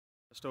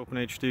Just open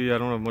HD. I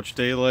don't have much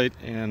daylight,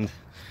 and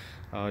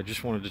I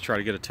just wanted to try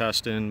to get a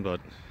test in, but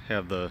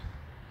have the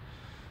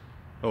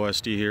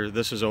OSD here.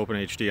 This is open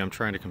HD. I'm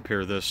trying to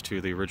compare this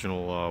to the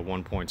original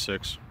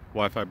 1.6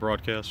 Wi-Fi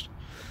broadcast.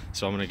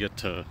 So I'm going to get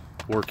to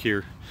work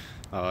here.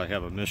 I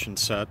have a mission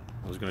set.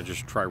 I was going to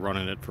just try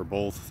running it for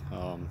both.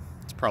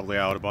 It's probably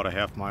out about a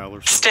half mile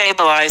or so.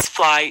 Stabilize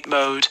flight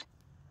mode.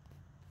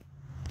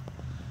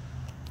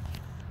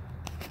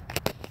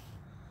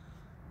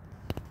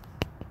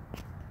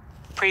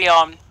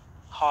 Pre-on.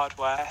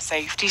 Hardware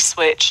safety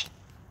switch.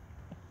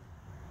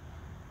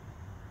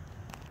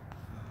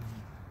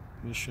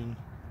 Mission.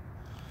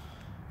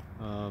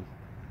 Comb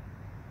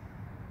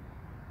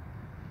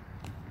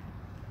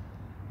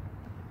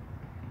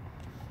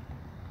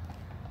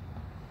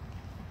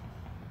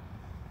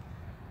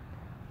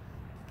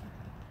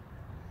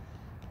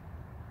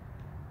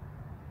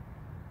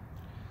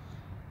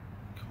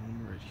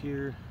right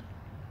here.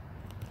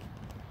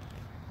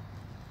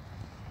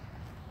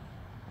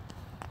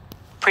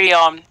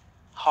 Pre-on.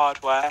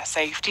 Hardware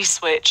safety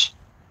switch.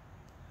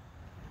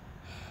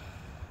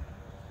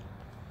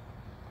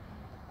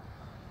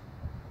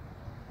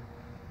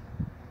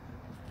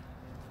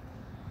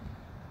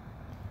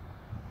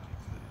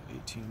 Make that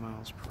 18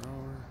 miles per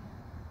hour.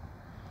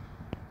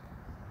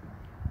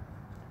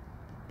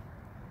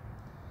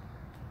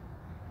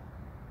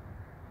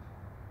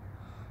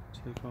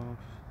 Take off.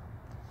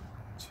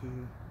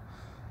 2.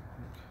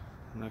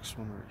 Next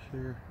one right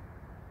here.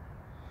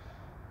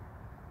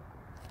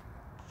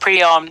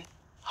 Pre-on.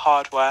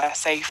 Hardware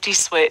safety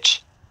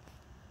switch.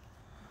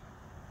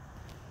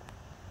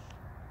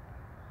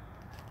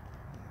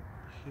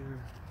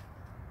 Here.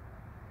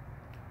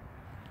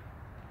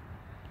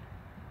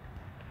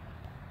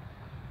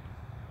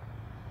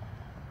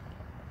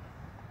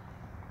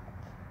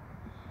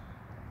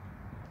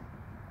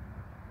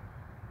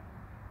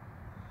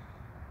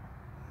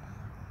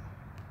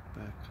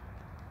 Back.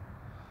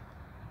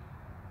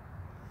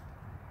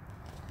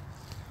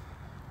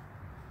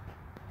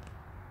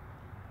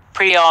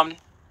 Pre-on.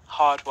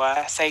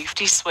 Hardware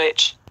safety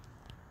switch.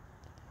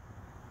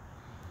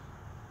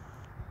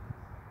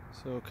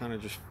 So kind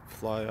of just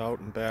fly out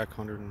and back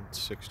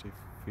 160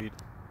 feet.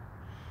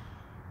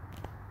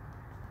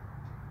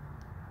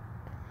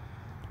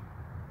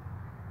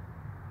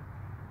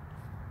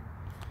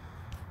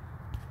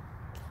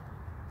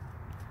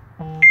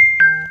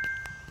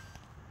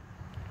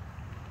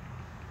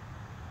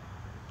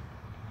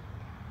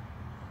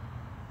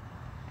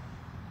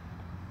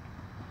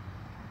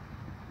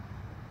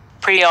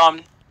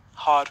 Pre-on.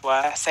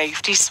 Hardware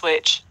safety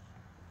switch.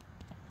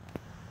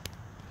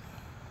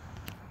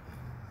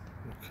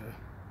 Okay.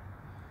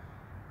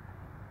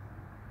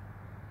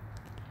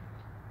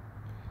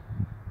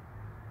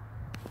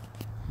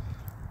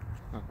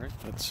 All right,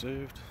 that's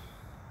saved.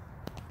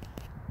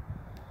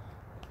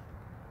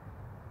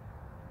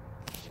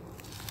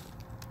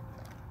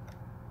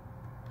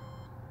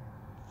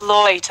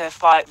 Loiter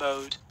flight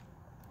mode.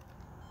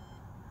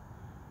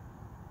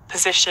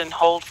 Position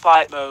hold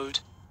flight mode.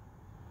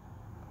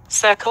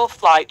 Circle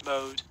flight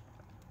mode.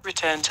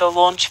 Return to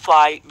launch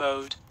flight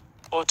mode.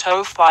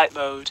 Auto flight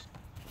mode.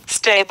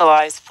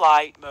 Stabilize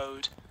flight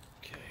mode.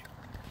 Okay.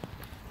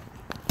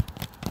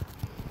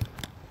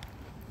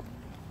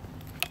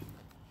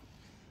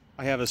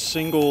 I have a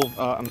single,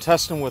 I'm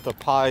testing with a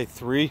Pi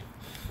 3,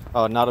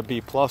 not a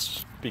B+,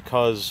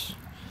 because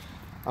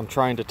I'm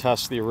trying to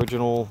test the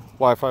original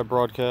Wi-Fi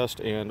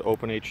broadcast and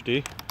Open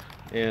HD.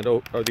 And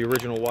the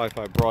original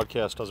Wi-Fi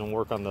broadcast doesn't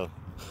work on the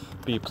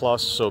B+,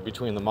 so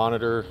between the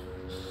monitor,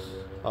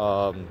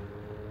 power,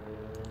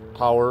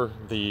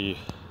 the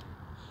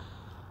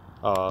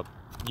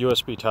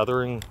USB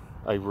tethering,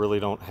 I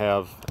really don't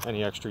have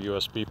any extra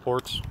USB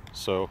ports,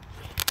 so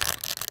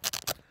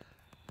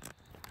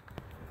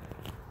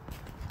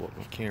flip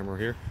my camera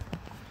here.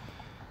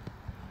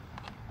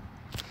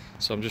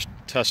 So I'm just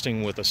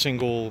testing with a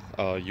single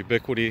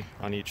ubiquity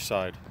on each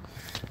side,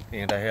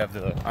 and I have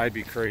the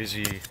IB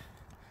Crazy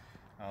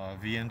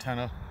V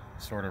antenna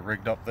sort of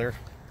rigged up there.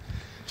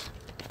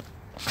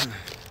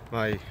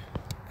 My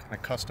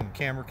custom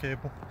camera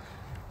cable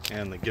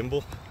and the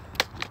gimbal.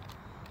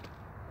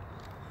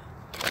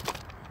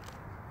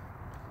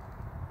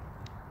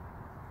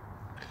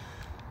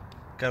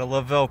 Gotta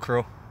love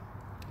Velcro.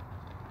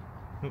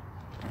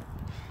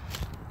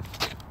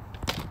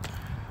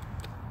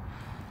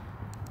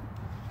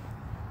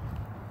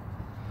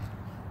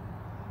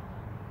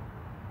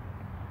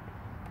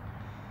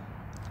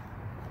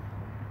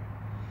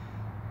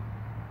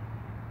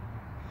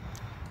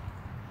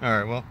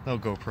 Alright, well, no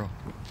GoPro.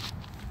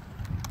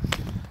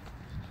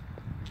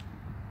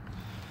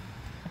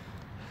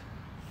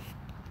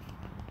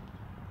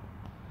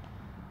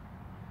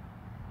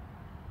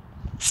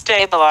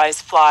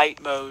 Stabilize flight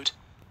mode.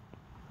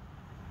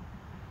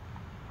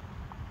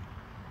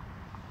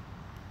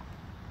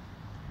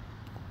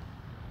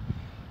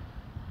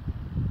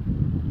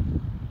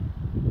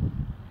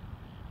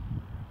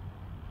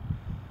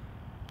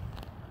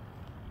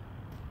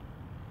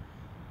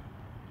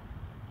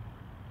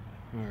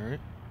 Alright.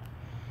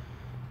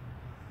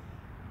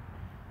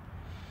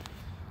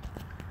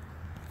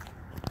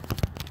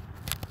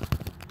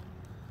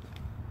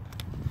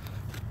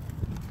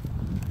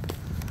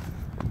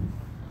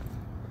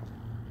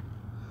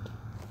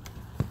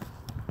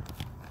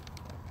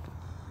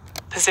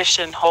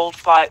 Position hold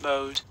flight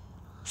mode.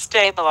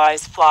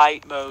 Stabilize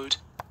flight mode.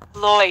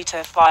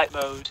 Loiter flight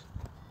mode.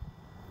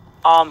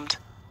 Armed.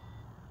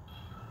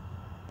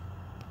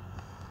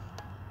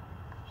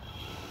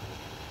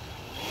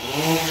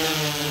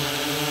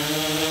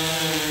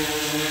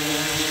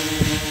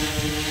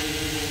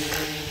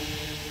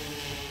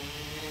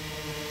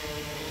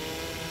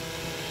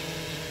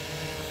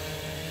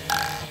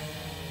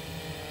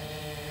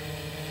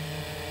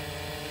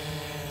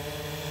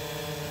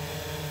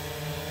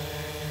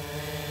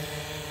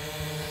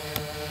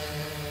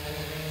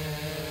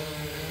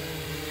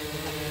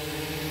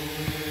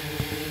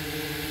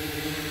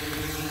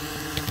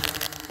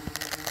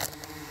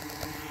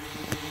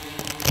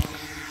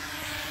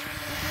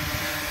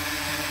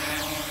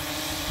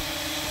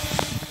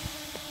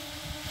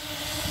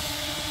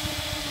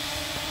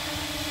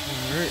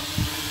 Alright.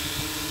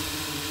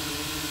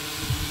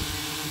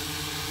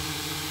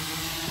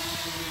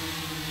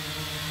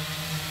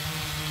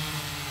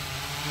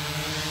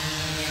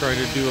 Try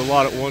to do a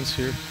lot at once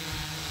here.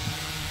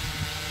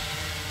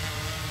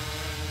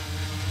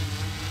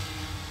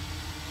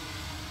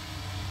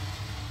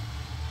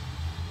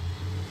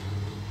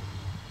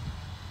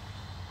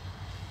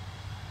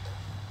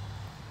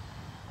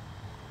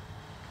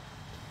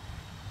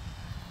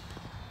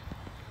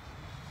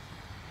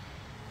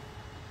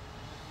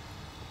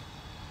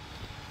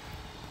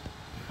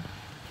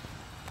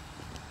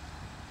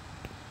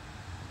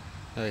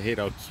 I hate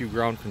how Q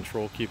ground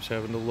control keeps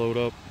having to load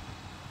up.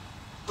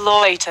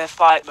 Loiter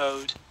flight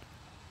mode.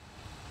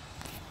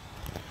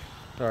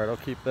 Alright, I'll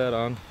keep that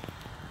on.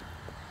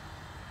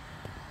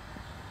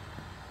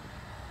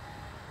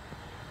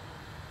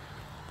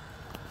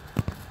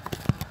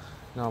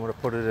 Now I'm going to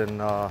put it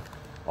in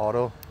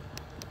auto.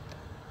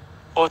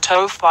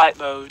 Auto flight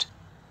mode.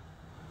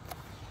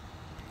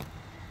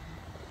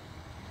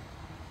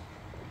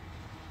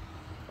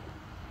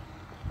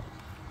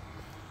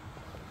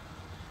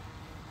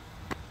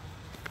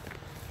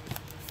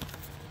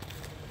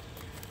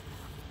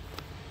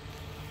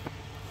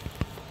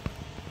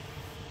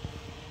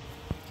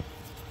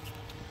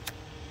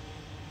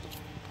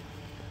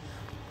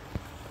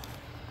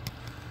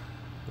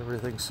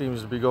 Everything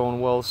seems to be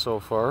going well so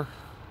far.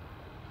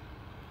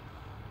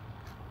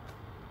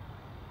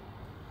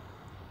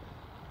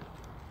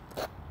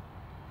 I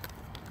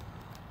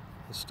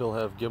still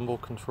have gimbal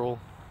control.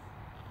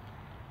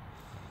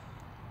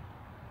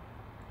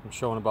 I'm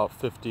showing about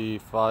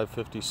 55,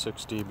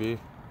 56 dB.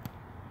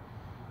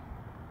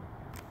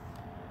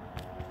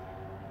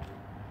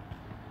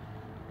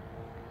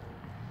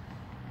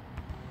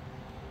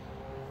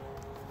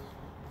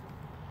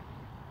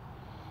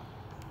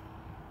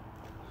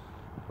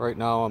 Right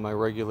now on my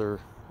regular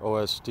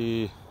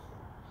OSD,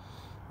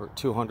 we're at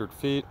 200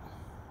 feet,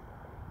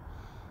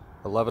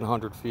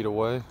 1,100 feet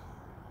away.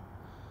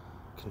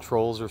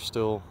 Controls are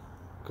still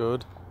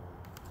good.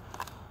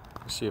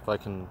 Let's see if I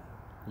can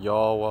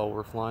yaw while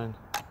we're flying.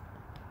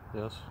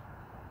 Yes.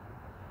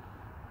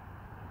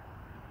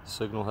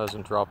 Signal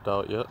hasn't dropped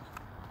out yet.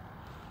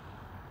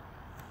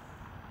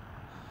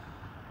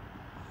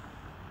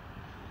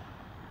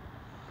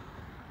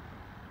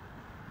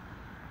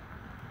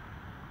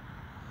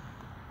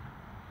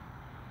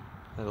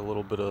 Had a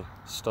little bit of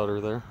stutter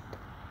there.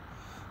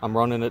 I'm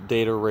running at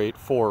data rate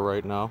 4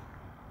 right now.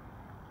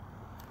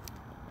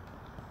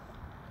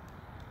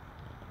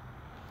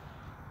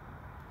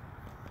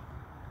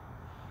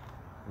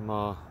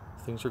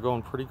 Things are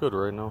going pretty good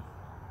right now.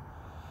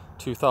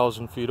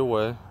 2,000 feet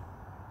away,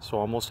 so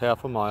almost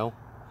half a mile.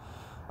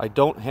 I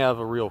don't have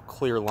a real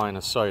clear line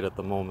of sight at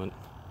the moment.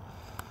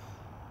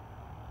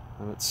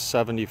 I'm at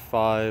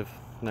 75,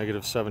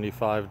 negative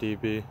 75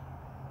 dB.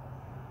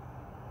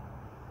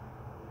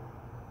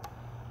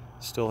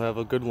 Still have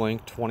a good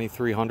link,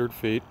 2,300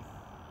 feet.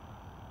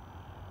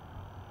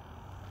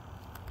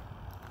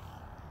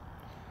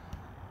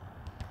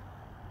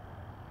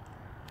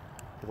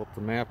 Pull up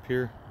the map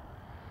here.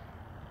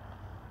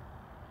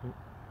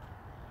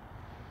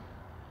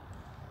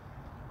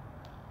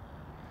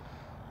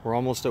 We're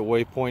almost at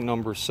waypoint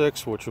number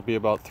 6, which will be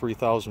about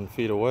 3,000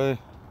 feet away.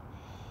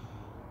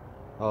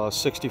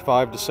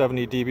 65 to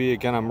 70 dB.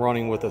 Again, I'm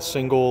running with a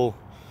single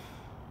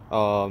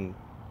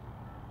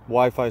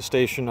Wi-Fi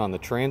station on the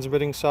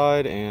transmitting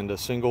side and a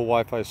single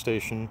Wi-Fi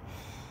station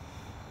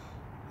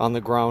on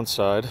the ground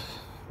side,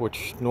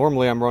 which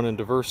normally I'm running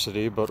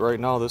diversity, but right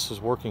now this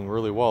is working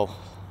really well.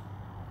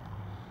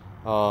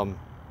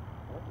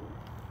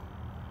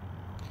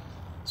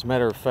 As a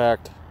matter of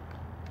fact,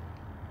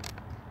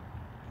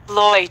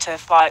 Loiter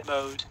flight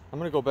mode. I'm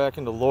going to go back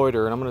into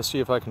loiter and I'm going to see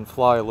if I can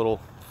fly a little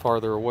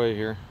farther away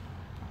here.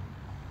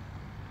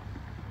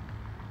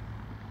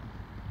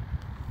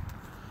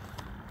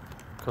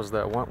 Because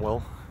that went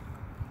well.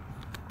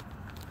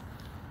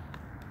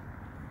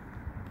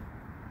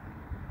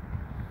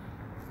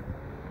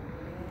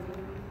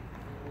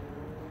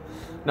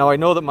 Now I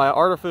know that my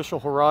artificial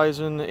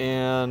horizon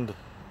and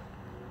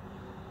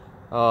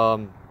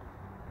my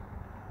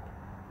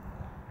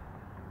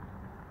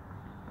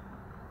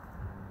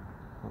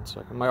 1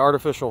 second. My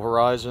artificial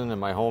horizon and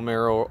my home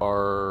arrow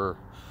are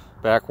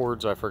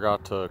backwards. I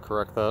forgot to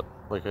correct that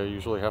like I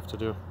usually have to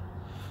do.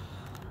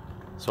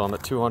 So I'm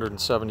at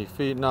 270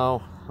 feet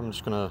now. I'm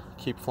just gonna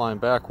keep flying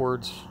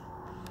backwards.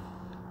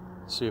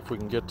 See if we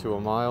can get to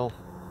a mile.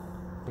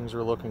 Things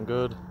are looking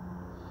good.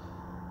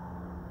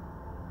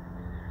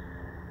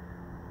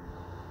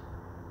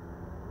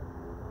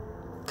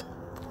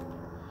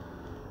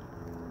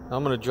 Now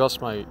I'm gonna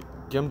adjust my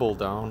gimbal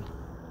down.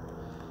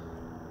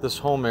 This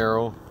home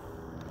arrow,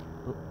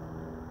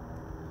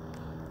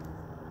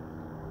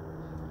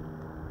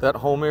 that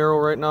home arrow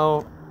right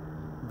now,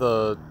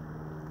 the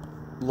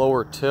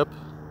lower tip,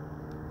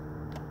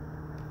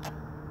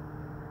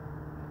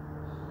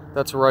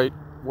 that's right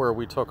where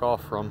we took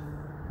off from.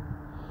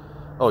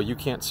 Oh, you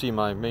can't see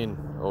my main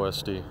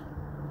OSD.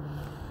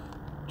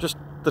 Just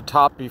the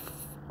top,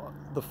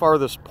 the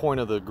farthest point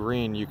of the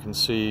green you can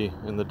see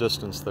in the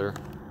distance there.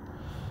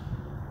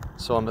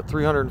 So I'm at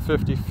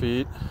 350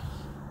 feet.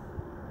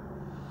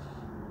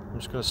 I'm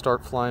just going to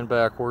start flying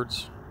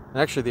backwards.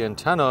 Actually, the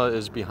antenna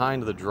is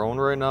behind the drone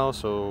right now,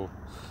 so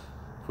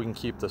if we can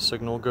keep the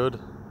signal good,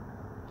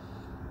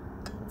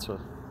 that's a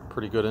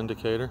pretty good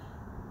indicator.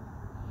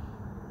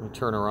 Let me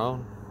turn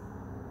around.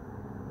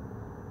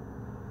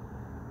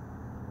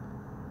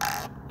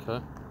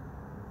 Okay.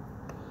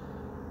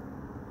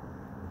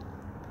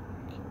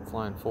 Keep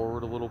flying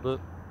forward a little bit.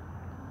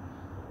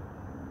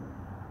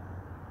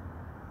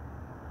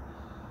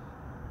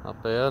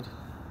 Not bad.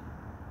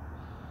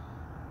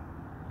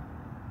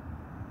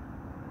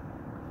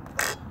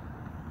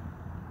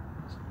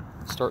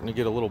 Starting to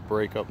get a little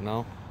break up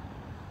now.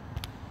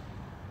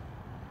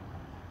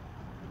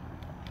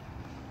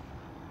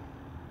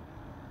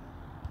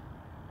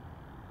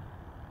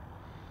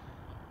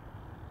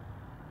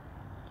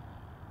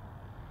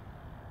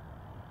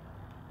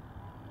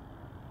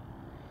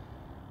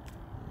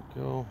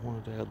 There we go.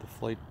 Wanted to add the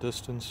flight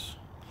distance.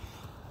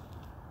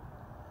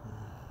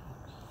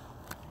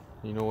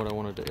 You know what? I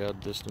wanted to add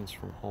distance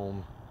from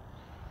home.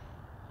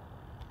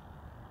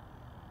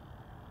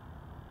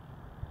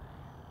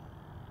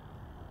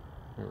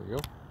 There we go.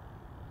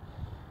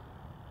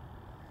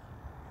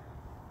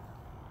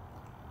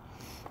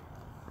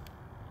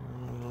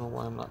 I don't know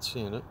why I'm not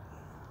seeing it.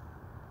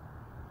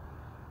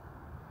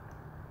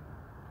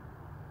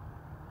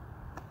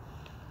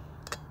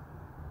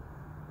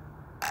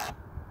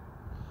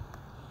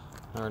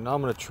 Alright, now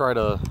I'm going to try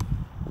to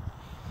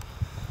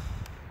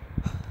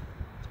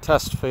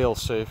test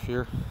fail-safe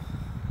here.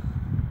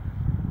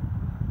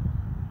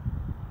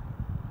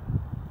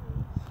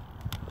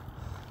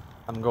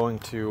 I'm going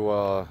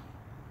to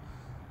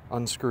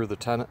unscrew the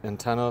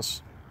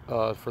antennas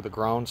for the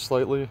ground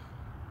slightly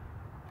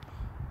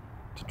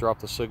to drop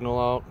the signal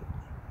out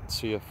and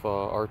see if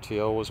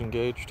RTL was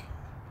engaged.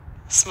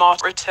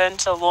 Smart return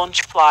to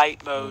launch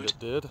flight mode. And it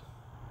did.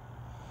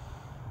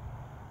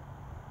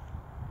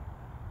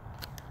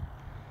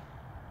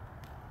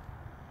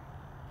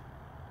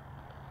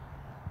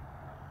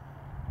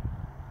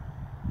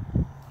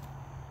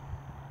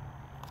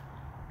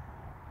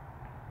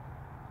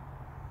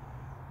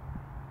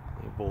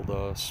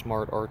 Enabled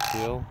smart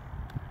RTL.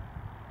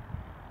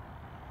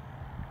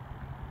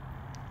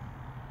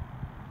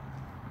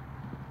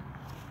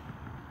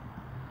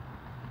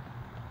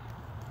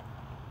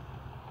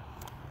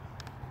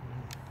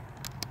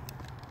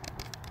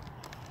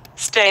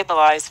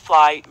 Stabilize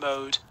flight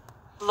mode.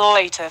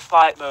 Loiter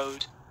flight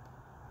mode.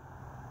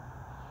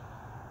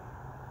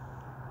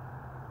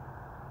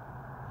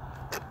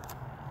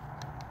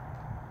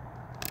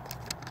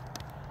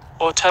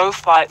 Auto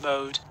flight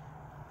mode.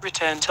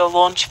 Return to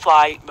launch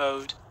flight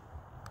mode.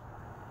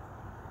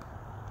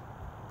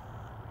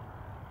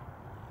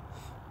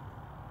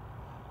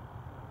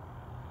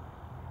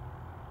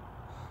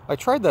 I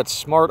tried that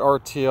smart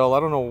RTL. I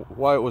don't know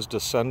why it was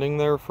descending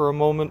there for a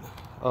moment.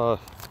 I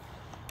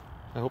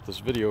hope this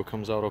video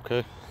comes out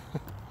okay.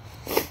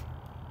 It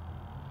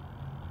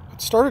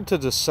started to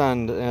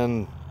descend,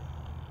 and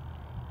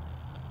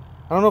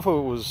I don't know if it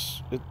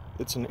was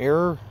it's an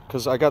error,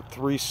 because I got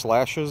 3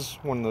 slashes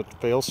when the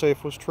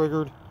failsafe was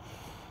triggered.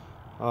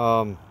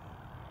 I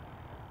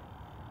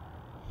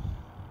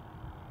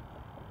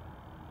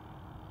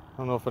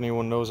don't know if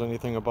anyone knows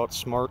anything about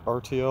smart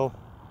RTL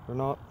or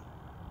not.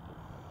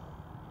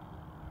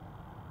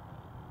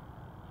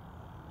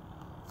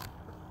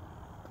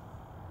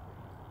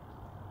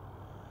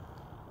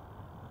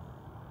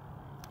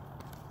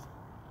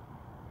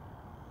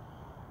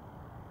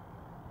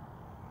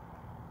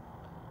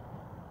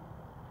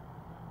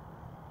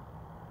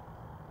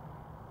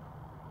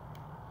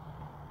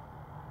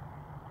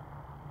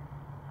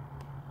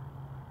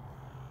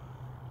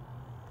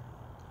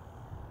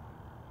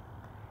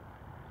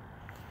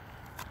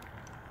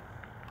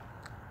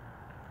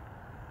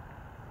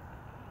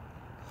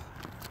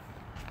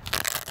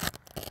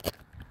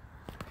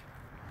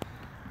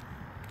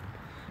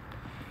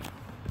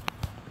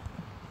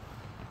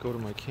 Go to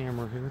my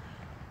camera here.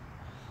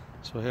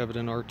 So I have it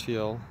in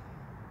RTL.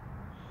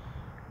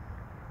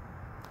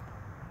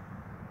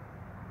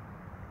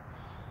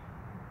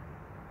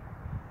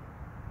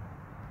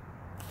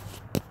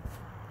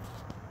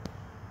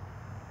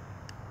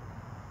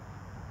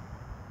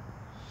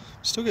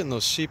 Still getting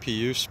those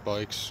CPU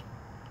spikes.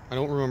 I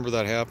don't remember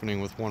that happening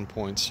with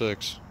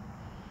 1.6.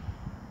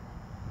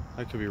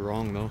 I could be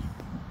wrong though.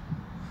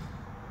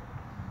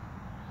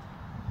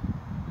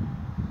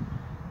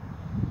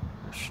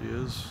 There she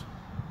is.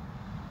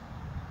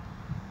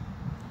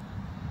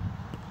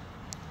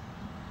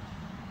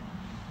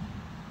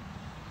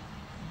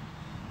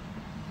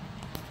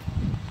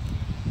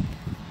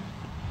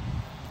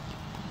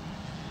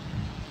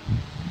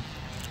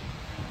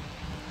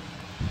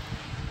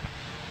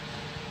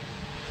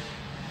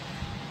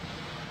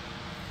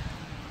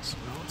 So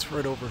now it's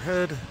right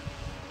overhead.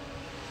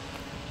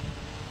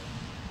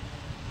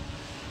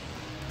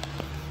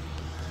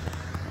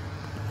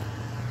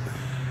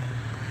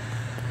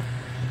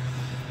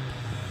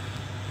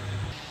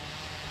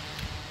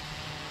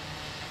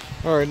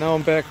 Alright, now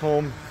I'm back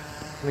home.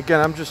 And again,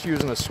 I'm just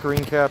using a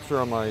screen capture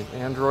on my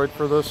Android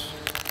for this.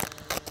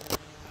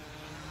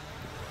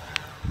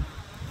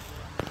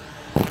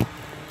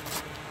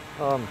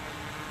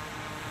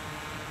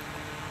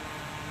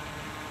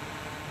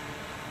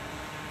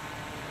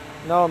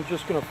 Now I'm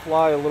just going to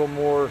fly a little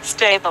more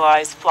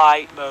Stabilize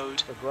flight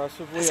mode.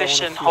 aggressively.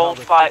 Position hold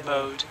flight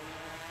mode.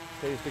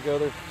 Stays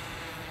together.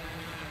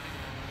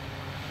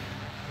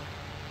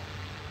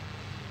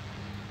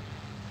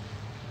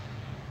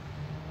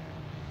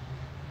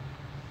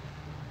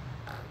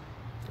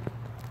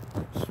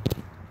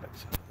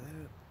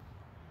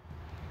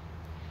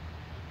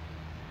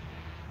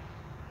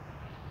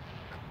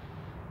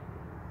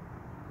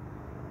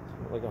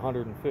 Like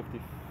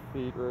 150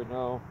 feet right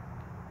now.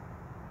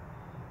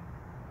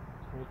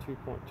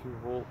 22.2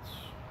 volts.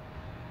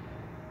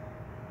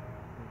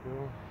 There we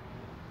go.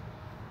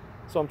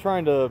 So I'm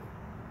trying to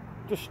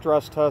just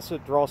stress test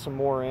it, draw some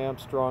more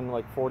amps, drawing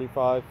like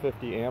 45,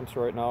 50 amps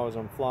right now as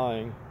I'm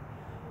flying.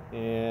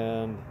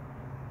 And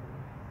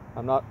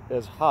I'm not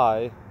as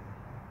high,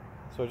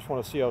 so I just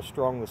want to see how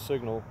strong the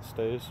signal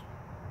stays.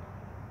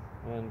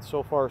 And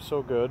so far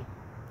so good.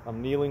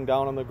 I'm kneeling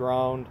down on the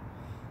ground,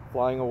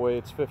 flying away.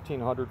 It's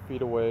 1,500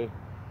 feet away,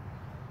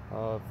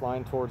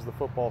 flying towards the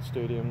football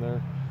stadium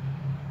there.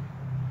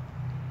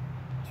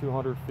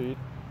 200 feet.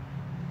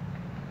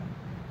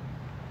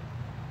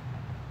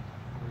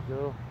 There we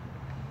go.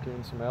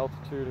 Getting some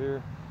altitude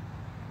here.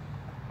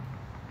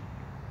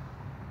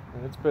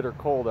 And it's bitter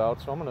cold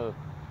out, so I'm going to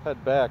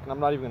head back. And I'm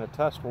not even going to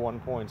test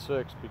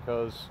 1.6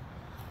 because,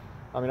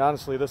 I mean,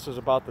 honestly, this is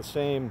about the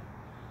same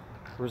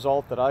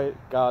result that I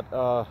got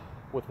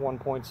with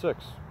 1.6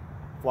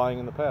 flying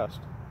in the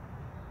past.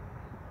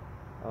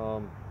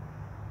 I'm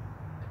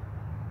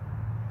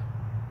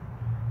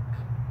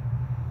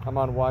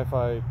on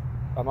Wi-Fi.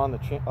 I'm on the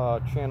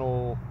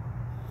channel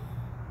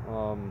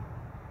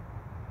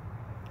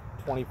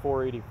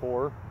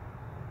 2484.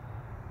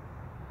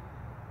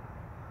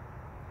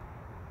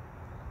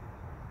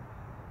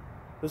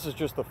 This is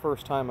just the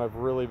first time I've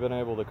really been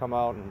able to come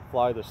out and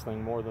fly this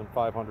thing more than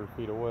 500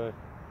 feet away.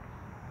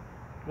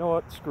 You know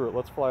what? Screw it.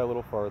 Let's fly a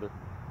little farther.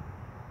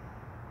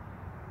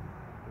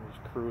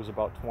 Just cruise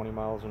about 20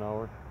 miles an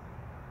hour.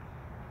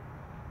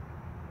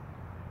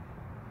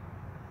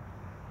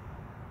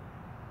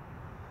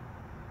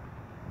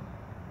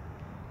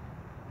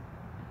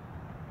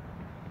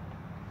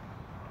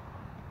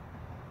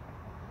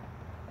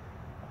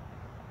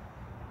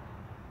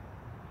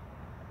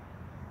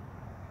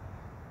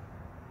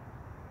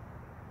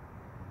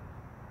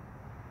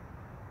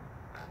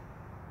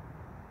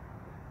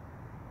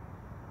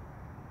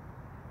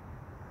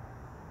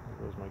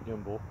 There's my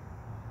gimbal.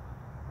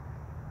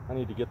 I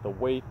need to get the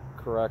weight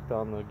correct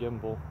on the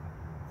gimbal.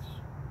 Oops.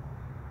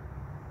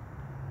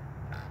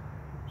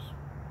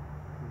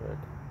 Come back.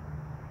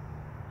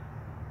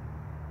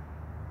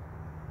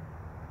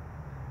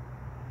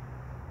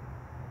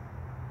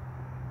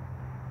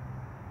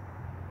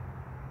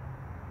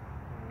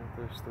 Alright,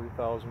 there's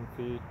 3,000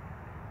 feet.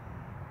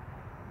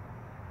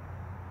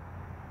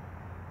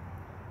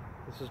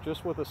 This is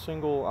just with a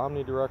single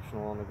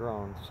omnidirectional on the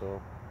ground,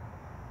 so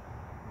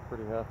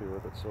pretty happy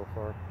with it so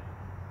far.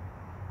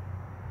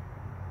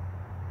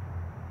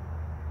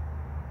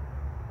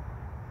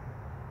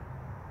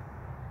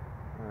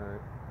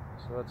 Alright,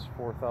 so that's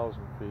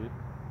 4,000 feet.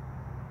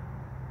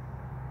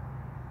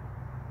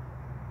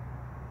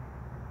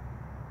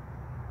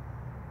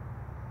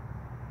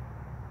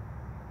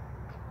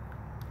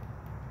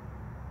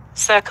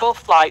 Circle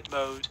flight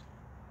mode.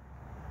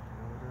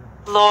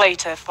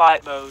 Loiter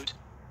flight mode.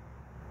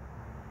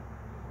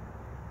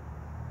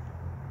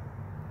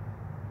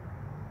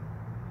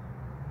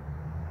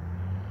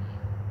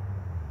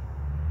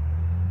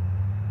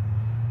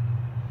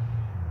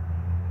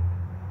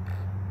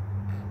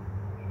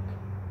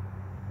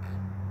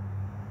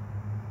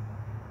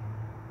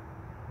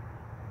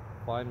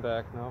 Flying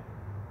back now.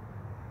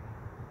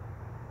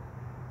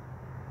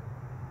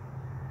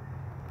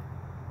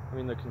 I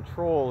mean, the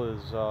control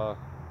is I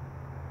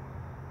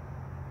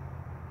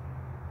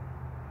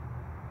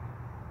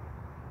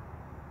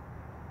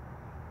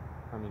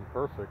mean,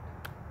 perfect.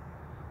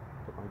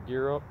 Put my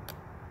gear up.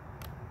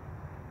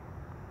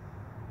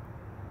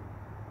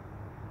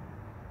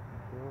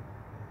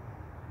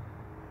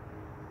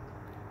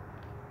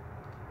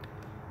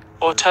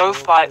 Auto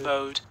flight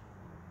mode.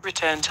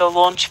 Return to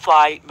launch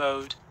flight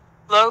mode.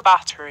 Low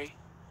battery.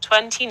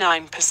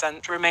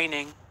 29%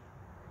 remaining.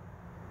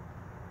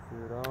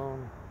 Gear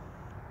down.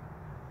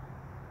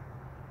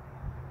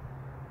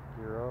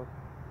 Gear up.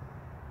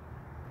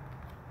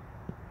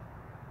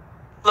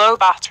 Low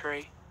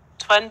battery.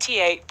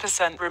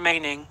 28%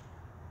 remaining.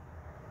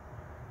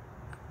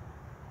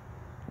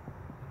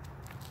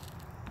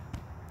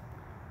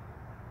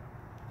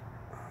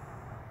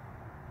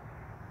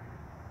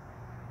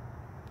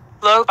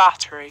 Low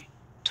battery.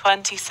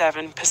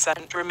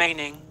 27%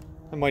 remaining.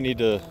 I might need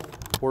to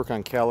work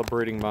on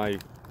calibrating my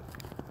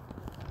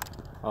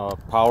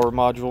power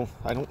module.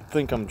 I don't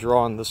think I'm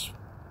drawing this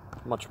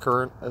much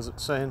current as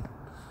it's saying.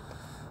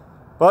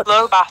 But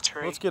low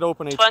battery. Let's get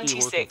OpenHD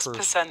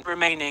 26%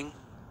 remaining.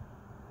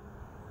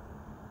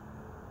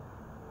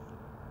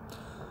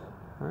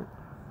 All right.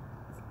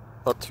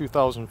 About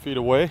 2,000 feet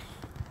away.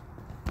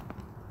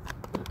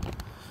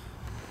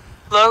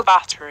 Low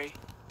battery.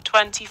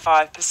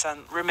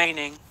 25%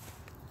 remaining.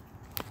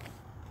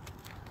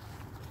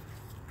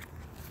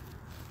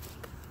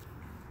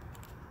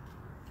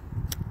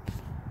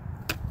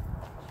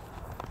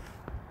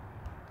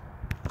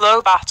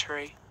 Low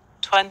battery.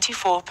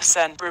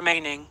 24%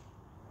 remaining.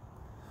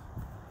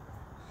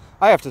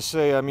 I have to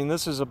say, I mean,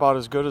 this is about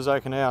as good as I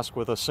can ask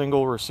with a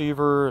single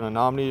receiver and an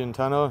Omni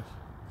antenna.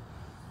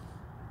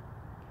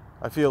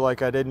 I feel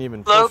like I didn't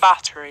even low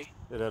battery.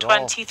 It at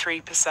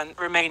 23%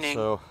 remaining.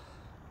 So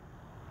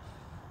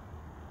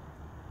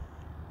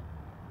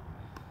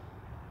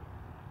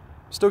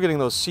still getting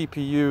those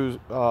CPU,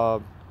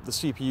 the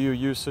CPU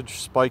usage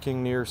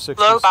spiking near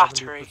 60, low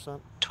battery. 70%.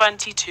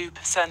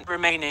 22%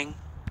 remaining.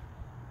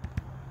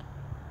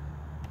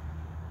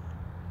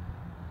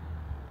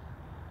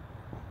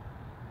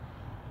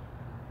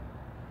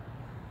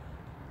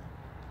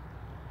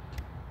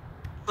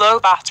 Low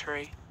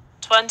battery.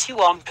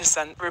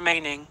 21%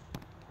 remaining.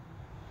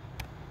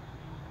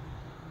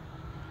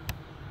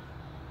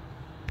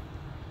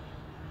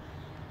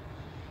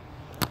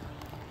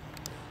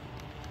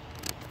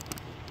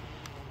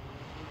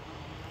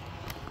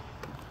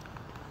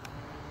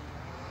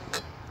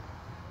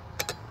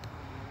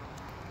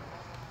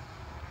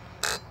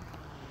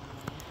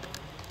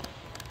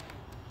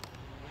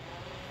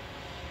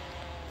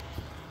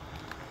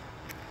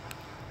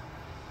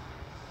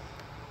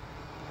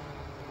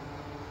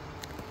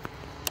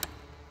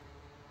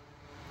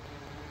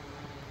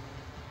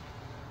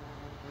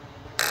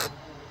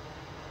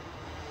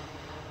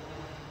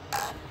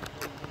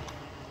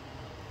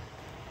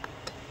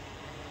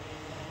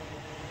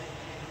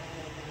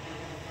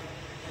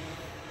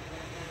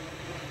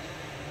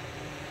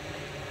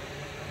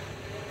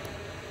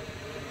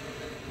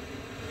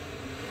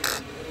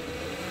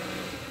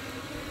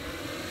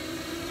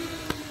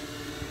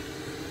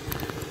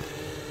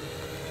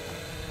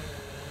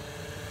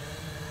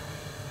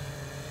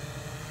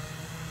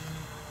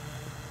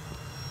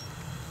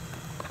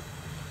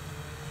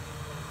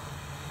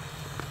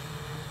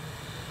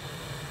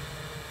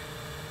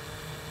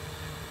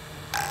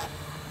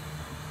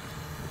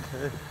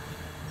 Okay.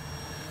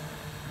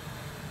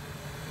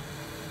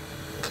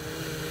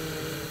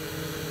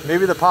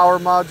 Maybe the power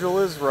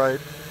module is right.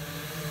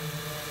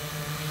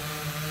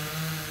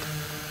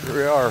 Here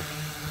we are.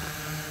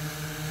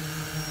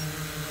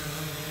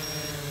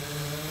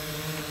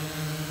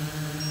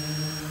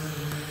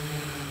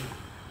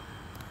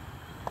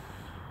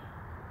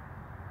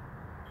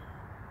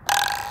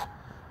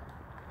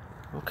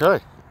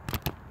 Okay.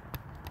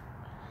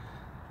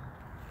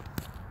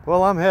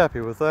 Well, I'm happy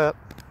with that.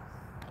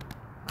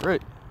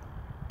 Great.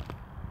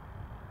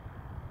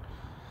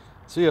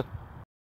 See ya.